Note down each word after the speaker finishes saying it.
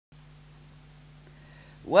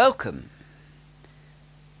Welcome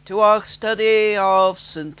to our study of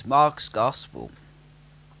St. Mark's Gospel.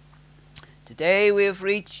 Today we have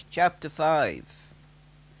reached chapter 5,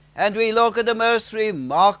 and we look at a most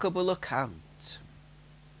remarkable account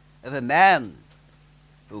of a man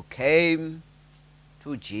who came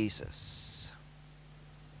to Jesus.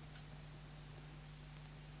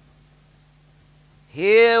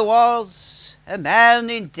 Here was a man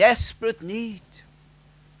in desperate need,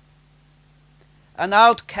 an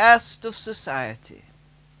outcast of society.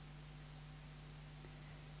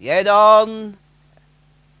 Yet on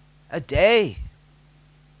a day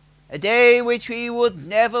which we would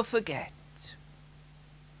never forget,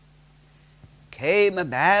 came a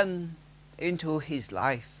man into his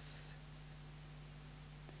life,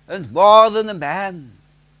 and more than a man,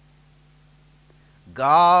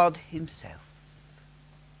 God himself.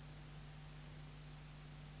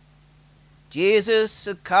 Jesus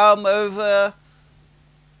had come over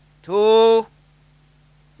to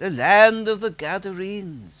the land of the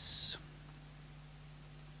Gadarenes.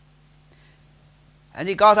 And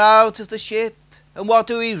he got out of the ship, and what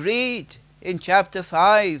do we read in chapter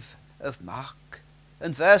 5 of Mark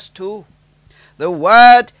and verse 2? The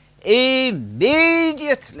word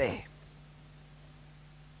immediately.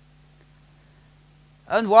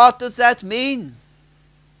 And what does that mean?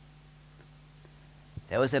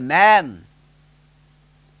 There was a man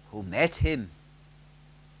who met him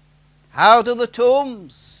out of the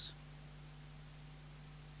tombs,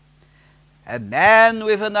 a man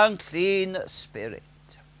with an unclean spirit,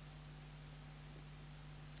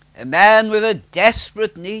 a man with a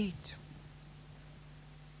desperate need,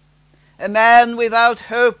 a man without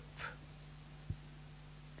hope,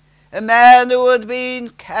 a man who had been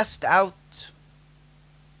cast out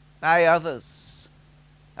by others,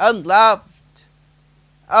 unloved,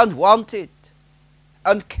 unwanted,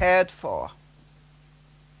 uncared for.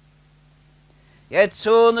 Yet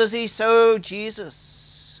soon as he saw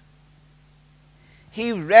Jesus,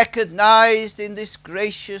 he recognized in this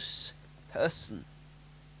gracious person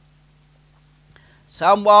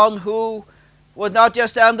someone who would not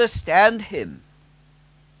just understand him,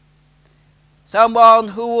 someone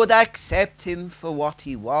who would accept him for what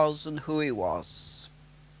he was and who he was,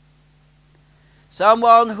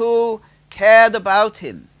 someone who cared about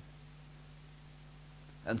him,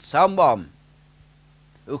 and someone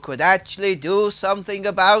who could actually do something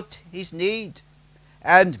about his need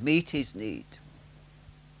and meet his need.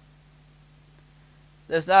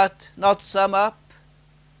 Does that not sum up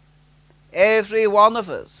every one of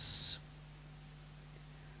us,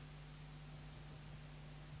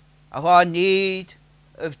 of our need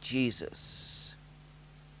of Jesus?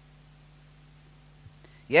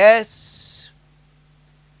 Yes,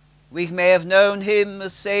 we may have known him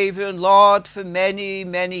as Saviour and Lord for many,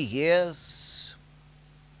 many years.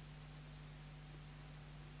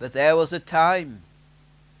 But there was a time,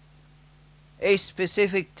 a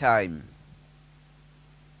specific time,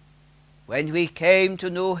 when we came to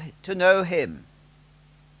know him,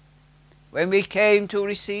 when we came to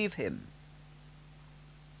receive him,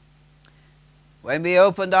 when we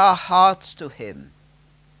opened our hearts to him,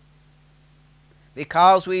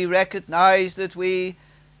 because we recognized that we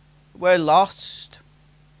were lost,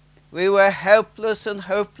 we were helpless and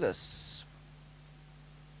hopeless.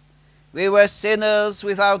 We were sinners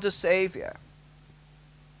without a Saviour.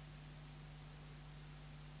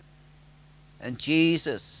 And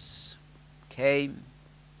Jesus came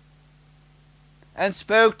and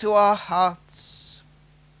spoke to our hearts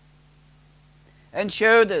and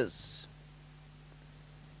showed us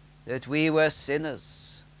that we were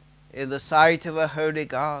sinners in the sight of a holy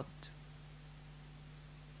God,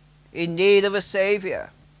 in need of a Saviour,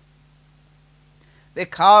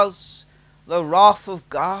 because the wrath of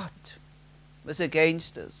God was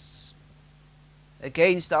against us,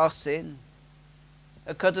 against our sin,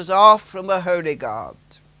 and cut us off from a holy God.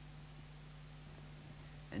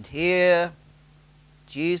 And here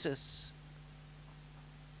Jesus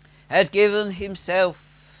had given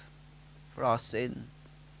himself for our sin.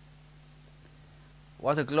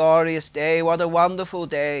 What a glorious day, what a wonderful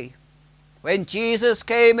day, when Jesus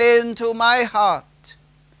came into my heart,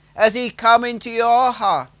 as he come into your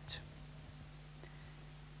heart.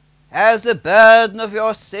 Has the burden of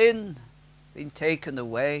your sin been taken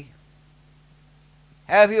away?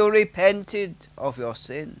 Have you repented of your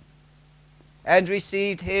sin and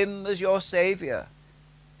received him as your Saviour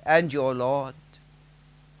and your Lord?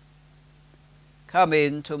 Come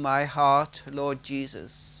into my heart, Lord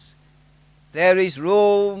Jesus. There is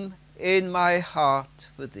room in my heart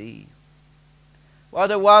for thee. What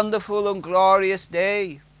a wonderful and glorious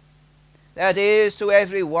day that is to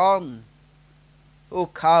every one who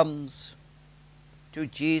comes to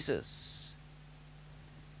Jesus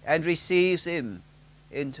and receives him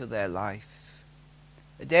into their life.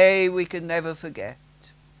 A day we can never forget,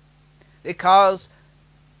 because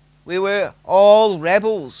we were all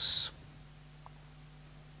rebels,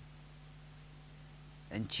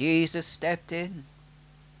 and Jesus stepped in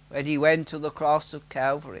when he went to the cross of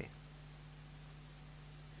Calvary,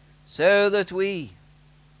 so that we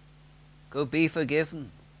could be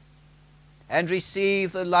forgiven and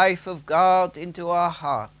receive the life of God into our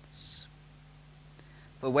hearts.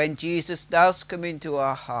 For when Jesus does come into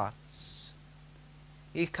our hearts,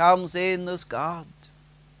 he comes in as God.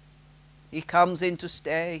 He comes in to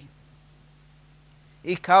stay.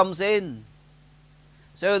 He comes in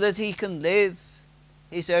so that he can live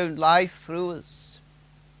his own life through us.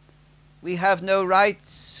 We have no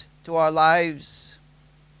rights to our lives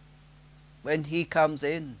when he comes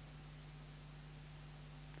in.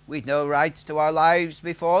 We'd no rights to our lives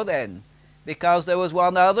before then, because there was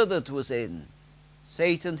one other that was in,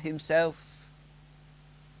 Satan himself.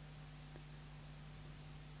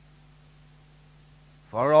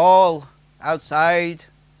 For all outside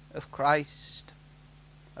of Christ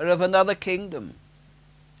are of another kingdom,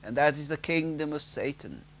 and that is the kingdom of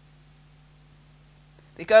Satan.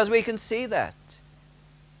 Because we can see that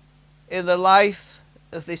in the life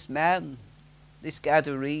of this man, this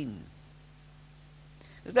Gadarene.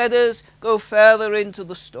 Let us go further into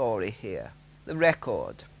the story here, the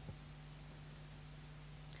record.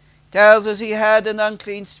 It tells us he had an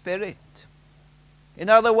unclean spirit. In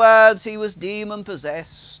other words, he was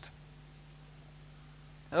demon-possessed.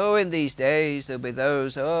 Oh, in these days there'll be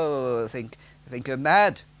those, I think are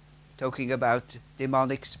mad, talking about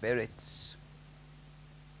demonic spirits.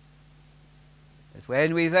 But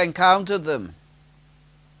when we've encountered them,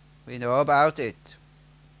 we know about it.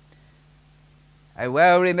 I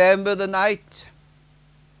well remember the night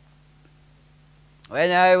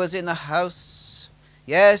when I was in a house.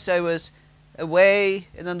 Yes, I was away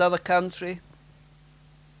in another country.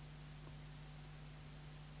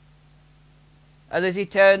 And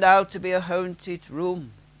it turned out to be a haunted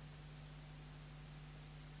room.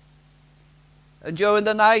 And during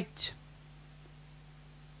the night,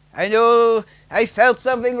 I knew I felt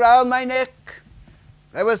something round my neck.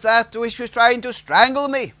 There was that which was trying to strangle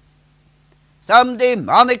me. Some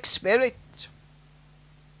demonic spirit.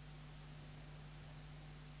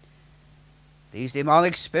 These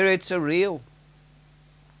demonic spirits are real.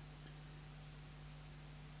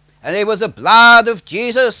 And it was the blood of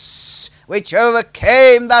Jesus which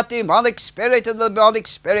overcame that demonic spirit, and the demonic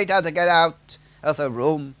spirit had to get out of the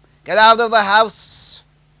room, get out of the house.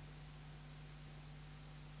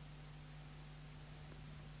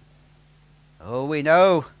 Oh, we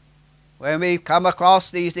know when we come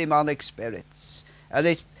across these demonic spirits, and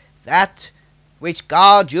it's that which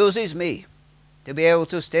God uses me to be able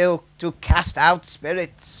to cast out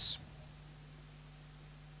spirits.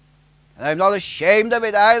 And I'm not ashamed of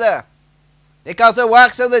it either, because the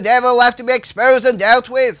works of the devil have to be exposed and dealt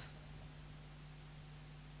with.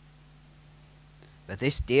 But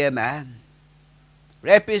this dear man,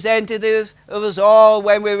 representative of us all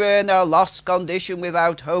when we were in our lost condition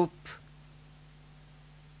without hope,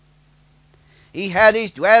 he had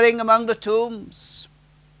his dwelling among the tombs,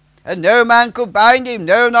 and no man could bind him,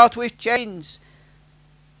 no, not with chains.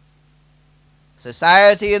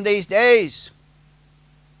 Society in these days,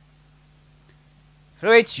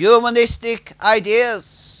 through its humanistic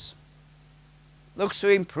ideas, looks to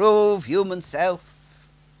improve human self.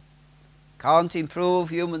 Can't improve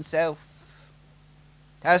human self.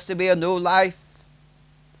 It has to be a new life.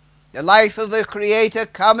 The life of the Creator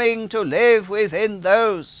coming to live within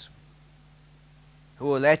those who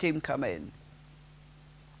will let him come in.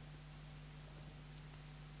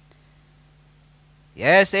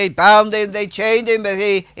 Yes, they bound him, they chained him, but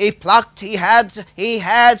he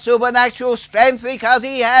had supernatural strength, because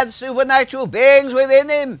he had supernatural beings within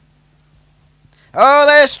him. Oh,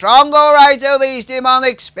 they're strong all right, these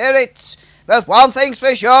demonic spirits, but one thing's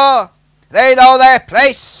for sure, they know their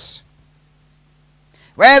place.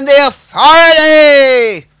 When the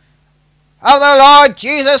authority of the Lord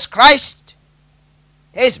Jesus Christ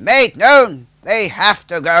is made known, they have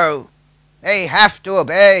to go. They have to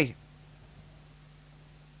obey.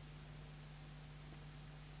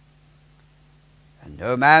 And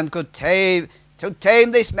no man could tame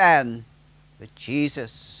this man, but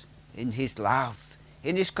Jesus, in his love,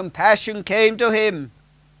 in his compassion, came to him.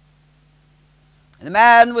 And the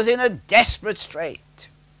man was in a desperate strait,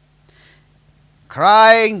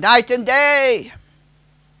 crying night and day,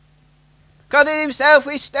 cutting himself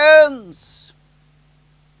with stones.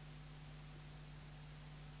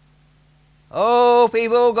 Oh, know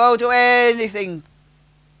people go to anything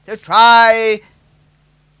to try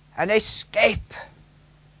and escape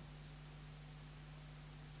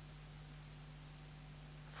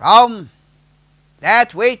from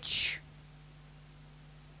that which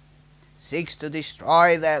seeks to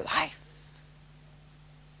destroy their life.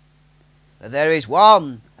 But there is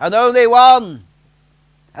one, and only one,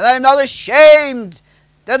 and I am not ashamed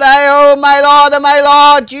that I own my Lord, and my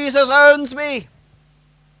Lord Jesus owns me.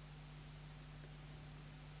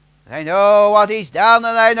 I know what he's done,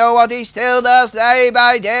 and I know what he still does day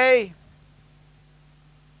by day.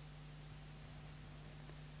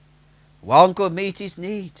 One could meet his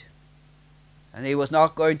need, and he was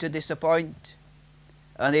not going to disappoint.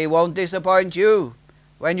 And he won't disappoint you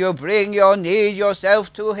when you bring your need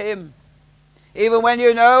yourself to him. Even when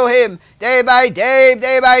you know him, day by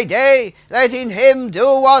day, letting him do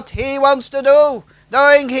what he wants to do,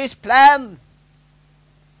 knowing his plan.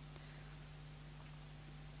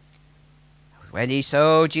 When he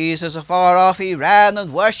saw Jesus afar off, he ran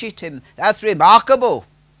and worshipped him. That's remarkable.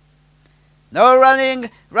 No running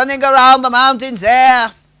around the mountains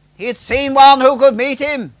there. He had seen one who could meet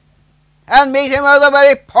him, and meet him at the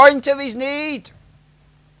very point of his need.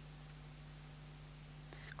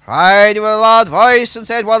 Cried with a loud voice and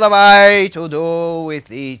said, "What have I to do with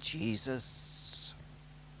thee, Jesus?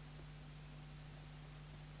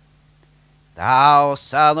 Thou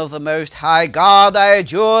Son of the Most High God, I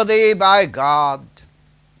adjure thee by God,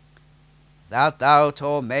 that thou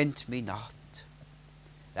torment me not."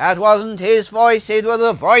 That wasn't his voice, it was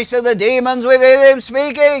the voice of the demons within him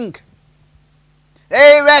speaking.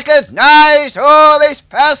 They recognized who this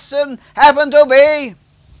person happened to be.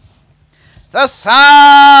 The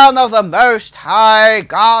Son of the Most High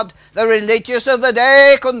God. The religious of the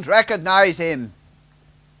day couldn't recognize him.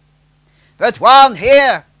 But one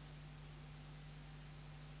here,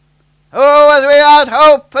 who was without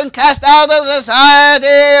hope and cast out of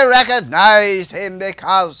society, recognized him,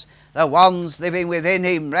 because the ones living within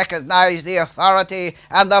him recognized the authority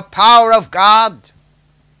and the power of God.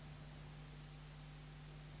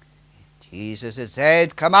 Jesus had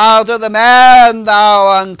said, "Come out of the man,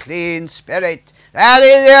 thou unclean spirit." That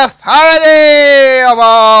is the authority of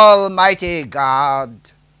Almighty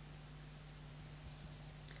God.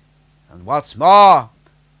 And what's more,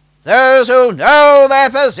 those who know their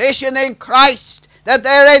position in Christ, that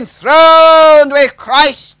they're enthroned with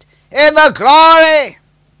Christ in the glory,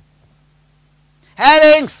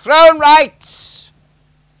 having throne rights,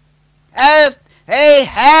 as they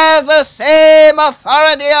have the same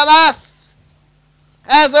authority on earth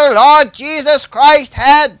as the Lord Jesus Christ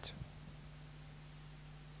had.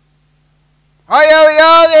 Are you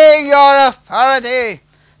using your authority?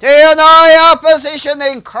 Do you know your position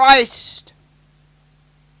in Christ?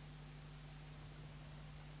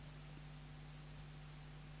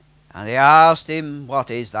 And he asked him, "What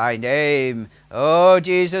is thy name?" Oh,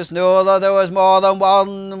 Jesus knew that there was more than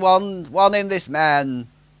one in this man.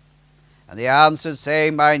 And he answered,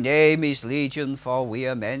 saying, "My name is Legion, for we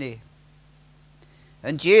are many."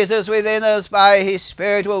 And Jesus within us, by his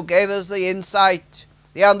Spirit, will give us the insight,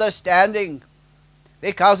 the understanding,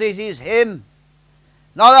 because it is him,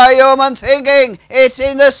 not our human thinking. It's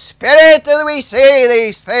in the Spirit that we see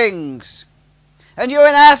these things. And you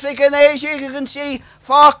in Africa and Asia, you can see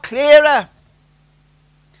far clearer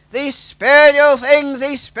these spiritual things,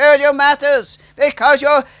 these spiritual matters, because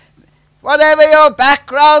whatever your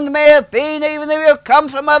background may have been, even if you come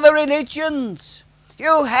from other religions,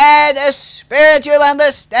 you had a spiritual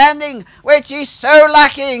understanding which is so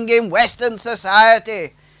lacking in Western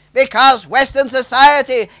society, because Western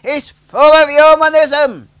society is full of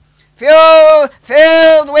humanism,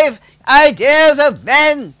 filled with ideas of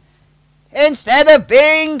men, instead of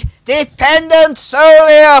being dependent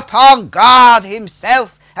solely upon God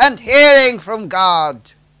himself and hearing from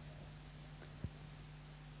God.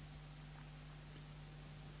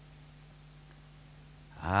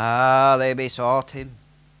 They besought him.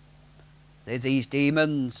 These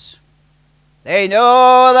demons, they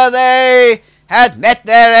know that they had met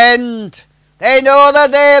their end. They know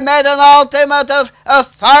that they met an ultimate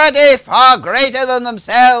authority far greater than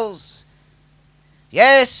themselves.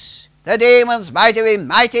 Yes, the demons might have been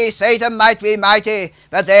mighty, Satan might be mighty,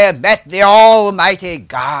 but they had met the Almighty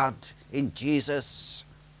God in Jesus.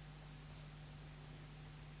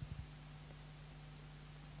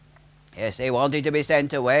 Yes, they wanted to be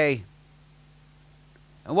sent away.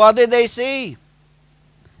 And what did they see?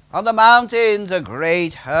 On the mountains, a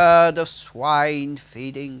great herd of swine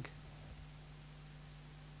feeding.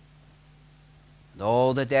 And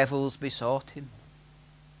all the devils besought him,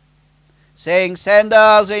 saying, "Send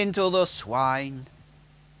us into the swine."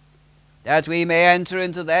 that we may enter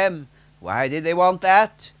into them. Why did they want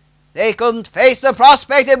that? They couldn't face the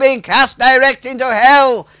prospect of being cast direct into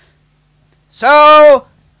hell. So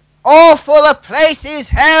awful a place is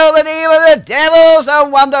hell that even the devils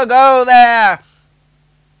don't want to go there.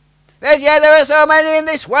 But yet there are so many in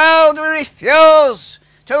this world who refuse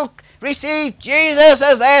to receive Jesus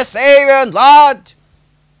as their Saviour and Lord.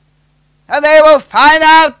 And they will find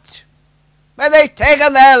out when they've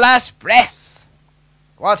taken their last breath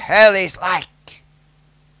what hell is like.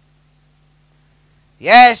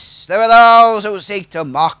 Yes, there are those who seek to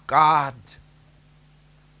mock God.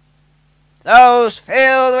 Those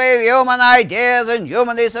filled with human ideas and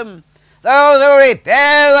humanism. Those who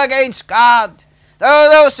rebel against God.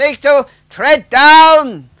 Those who seek to tread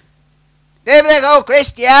down biblical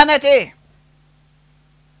Christianity.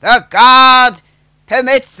 But God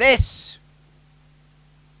permits this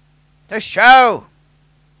to show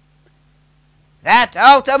that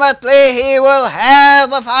ultimately He will have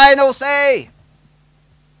the final say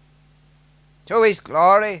to His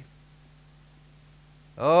glory.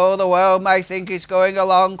 Oh, the world might think it's going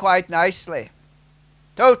along quite nicely.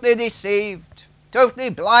 Totally deceived, totally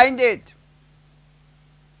blinded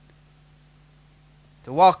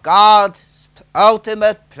to what God's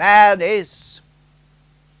ultimate plan is.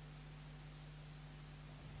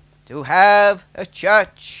 To have a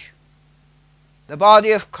church, the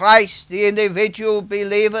body of Christ, the individual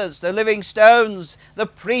believers, the living stones, the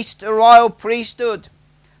royal priesthood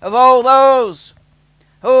of all those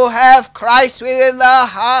who have Christ within their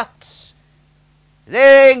hearts,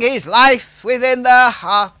 living His life within their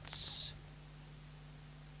hearts.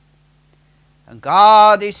 And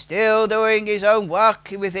God is still doing His own work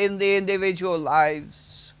within the individual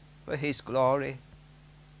lives for His glory.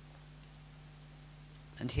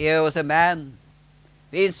 And here was a man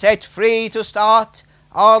being set free to start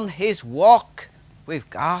on his walk with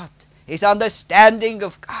God, his understanding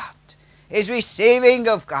of God, his receiving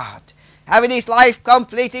of God, having his life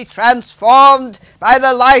completely transformed by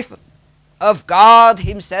the life of God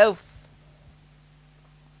Himself.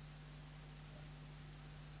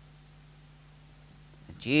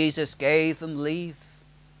 And Jesus gave them leave.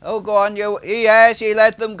 Oh, go on, yes, He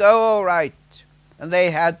let them go, all right. And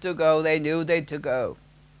they had to go, they knew they'd to go.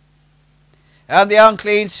 And the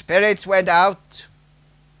unclean spirits went out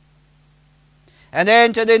and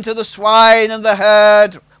entered into the swine and the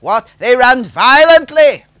herd. What? They ran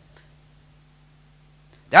violently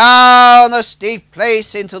down a steep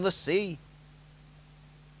place into the sea.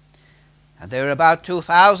 And there were about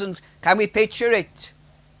 2,000, can we picture it?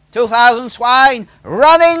 2,000 swine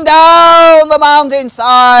running down the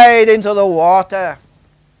mountainside into the water.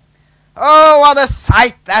 Oh, what a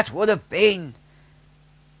sight that would have been.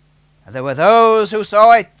 And there were those who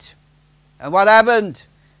saw it. And what happened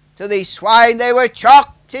to these swine? They were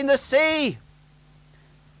chucked in the sea.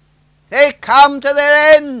 They come to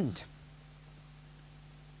their end.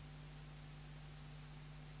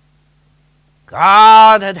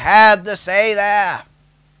 God had the say there.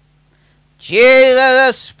 Jesus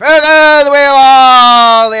has spoken with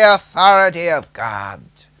all the authority of God,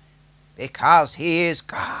 because He is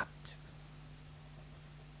God.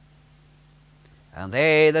 And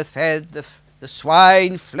they that fed the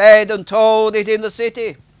swine fled and told it in the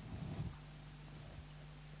city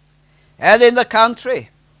and in the country.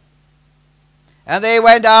 And they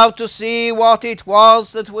went out to see what it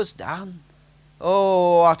was that was done.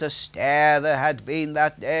 Oh, what a stir there had been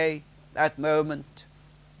that day, that moment,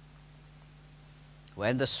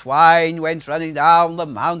 when the swine went running down the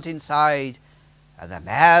mountainside, and the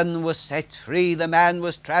man was set free, the man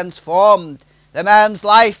was transformed. The man's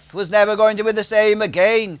life was never going to be the same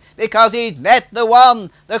again, because he'd met the one,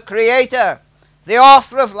 the Creator, the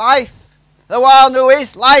author of life, the one who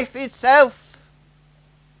is life itself.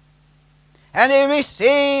 And he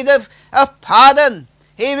received a pardon.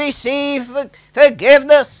 He received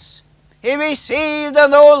forgiveness. He received a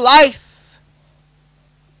new life.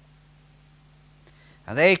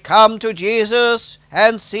 And they come to Jesus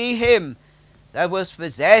and see him that was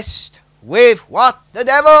possessed with what? The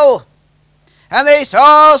devil. And they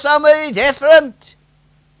saw somebody different.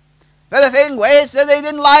 But the thing was that they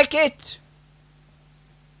didn't like it.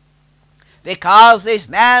 Because this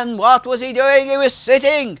man, what was he doing? He was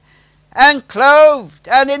sitting and clothed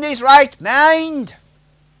and in his right mind.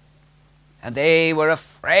 And they were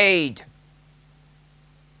afraid.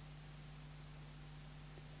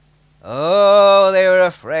 Oh, they were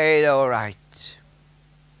afraid, all right.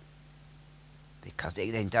 Because they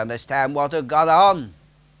didn't understand what had gone on.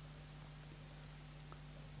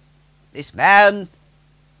 This man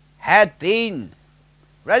had been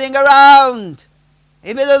running around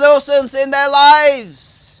in innocence in their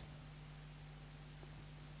lives.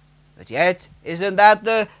 yet, isn't that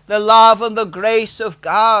the love and the grace of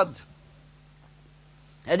God?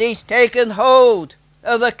 And he's taken hold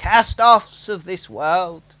of the cast-offs of this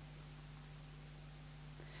world.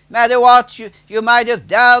 No matter what you might have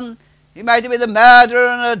done, you might have been a murderer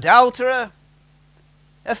and an adulterer,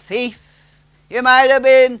 a thief, you might have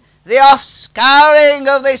been the offscouring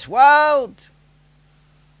of this world,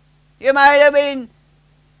 you might have been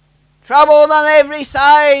troubled on every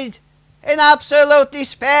side, in absolute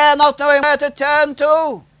despair, not knowing where to turn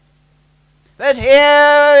to. But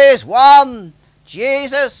here is one,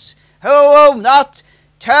 Jesus, who will not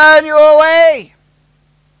turn you away.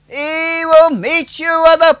 He will meet you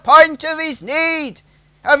at the point of his need,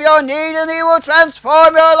 of your need, and he will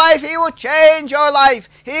transform your life. He will change your life.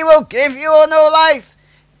 He will give you a new life.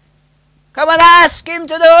 Come and ask him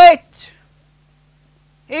to do it.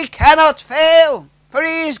 He cannot fail, for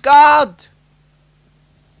he is God.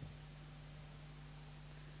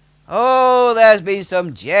 Oh, there's been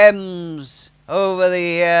some gems over the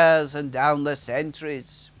years and down the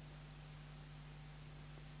centuries.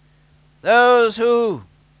 Those who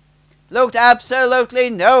looked absolutely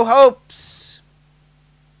no hopes,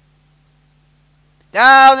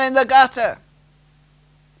 down in the gutter.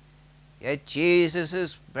 Yet Jesus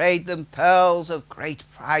has made them pearls of great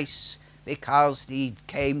price, because he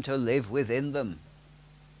came to live within them.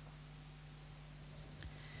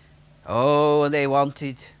 Oh, and they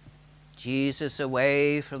wanted Jesus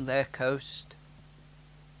away from their coast.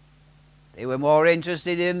 They were more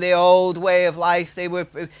interested in the old way of life. They were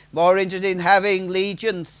more interested in having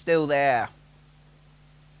legions still there.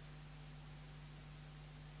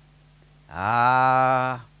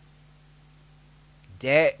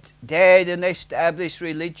 Dead and established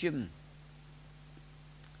religion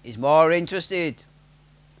is more interested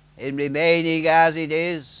in remaining as it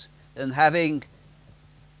is than having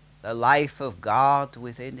the life of God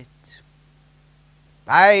within it.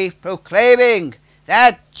 By proclaiming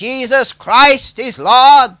that Jesus Christ is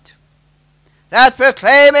Lord, that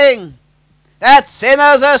proclaiming that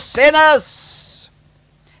sinners are sinners,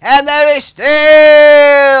 and there is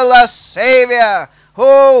still a Saviour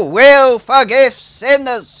who will forgive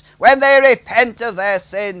sinners when they repent of their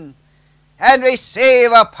sin and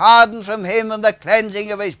receive a pardon from him and the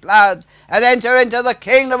cleansing of his blood, and enter into the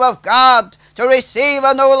kingdom of God to receive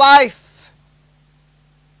a new life.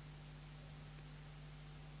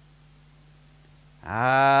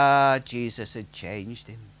 Jesus had changed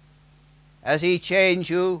him. Has he changed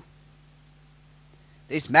you?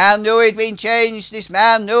 This man knew he'd been changed. This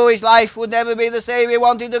man knew his life would never be the same. He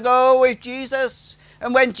wanted to go with Jesus.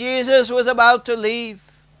 And when Jesus was about to leave,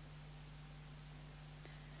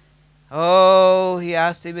 he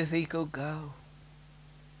asked him if he could go.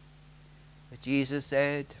 But Jesus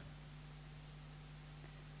said,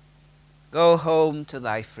 "Go home to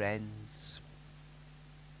thy friends,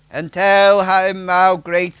 and tell him how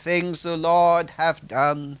great things the Lord hath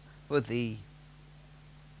done for thee,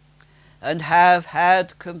 and have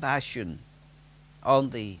had compassion on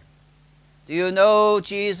thee." Do you know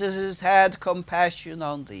Jesus has had compassion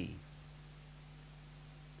on thee?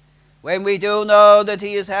 When we do know that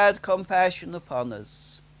he has had compassion upon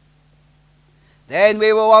us, then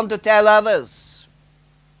we will want to tell others.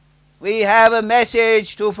 We have a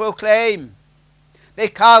message to proclaim,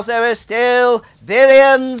 because there are still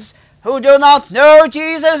billions who do not know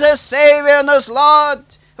Jesus as Saviour and as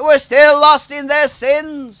Lord, who are still lost in their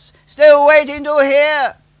sins, still waiting to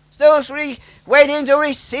hear, still waiting to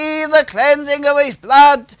receive the cleansing of his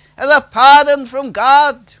blood and the pardon from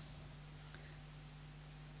God.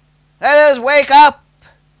 Let us wake up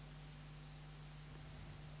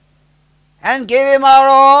and give him our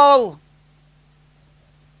all,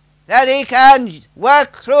 that he can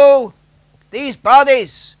work through these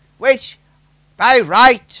bodies which by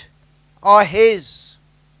right are his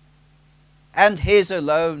and his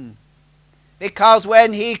alone. Because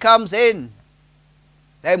when he comes in,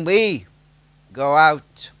 then we go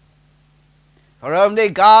out. For only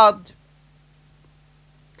God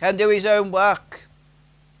can do his own work,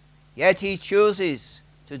 yet he chooses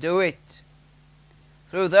to do it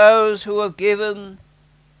through those who have given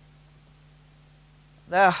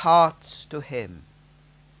their hearts to him.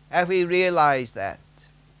 Have we realized that?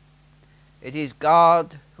 It is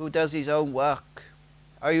God who does his own work.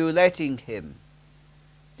 Are you letting him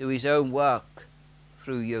do his own work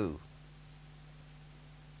through you?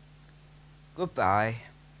 Goodbye.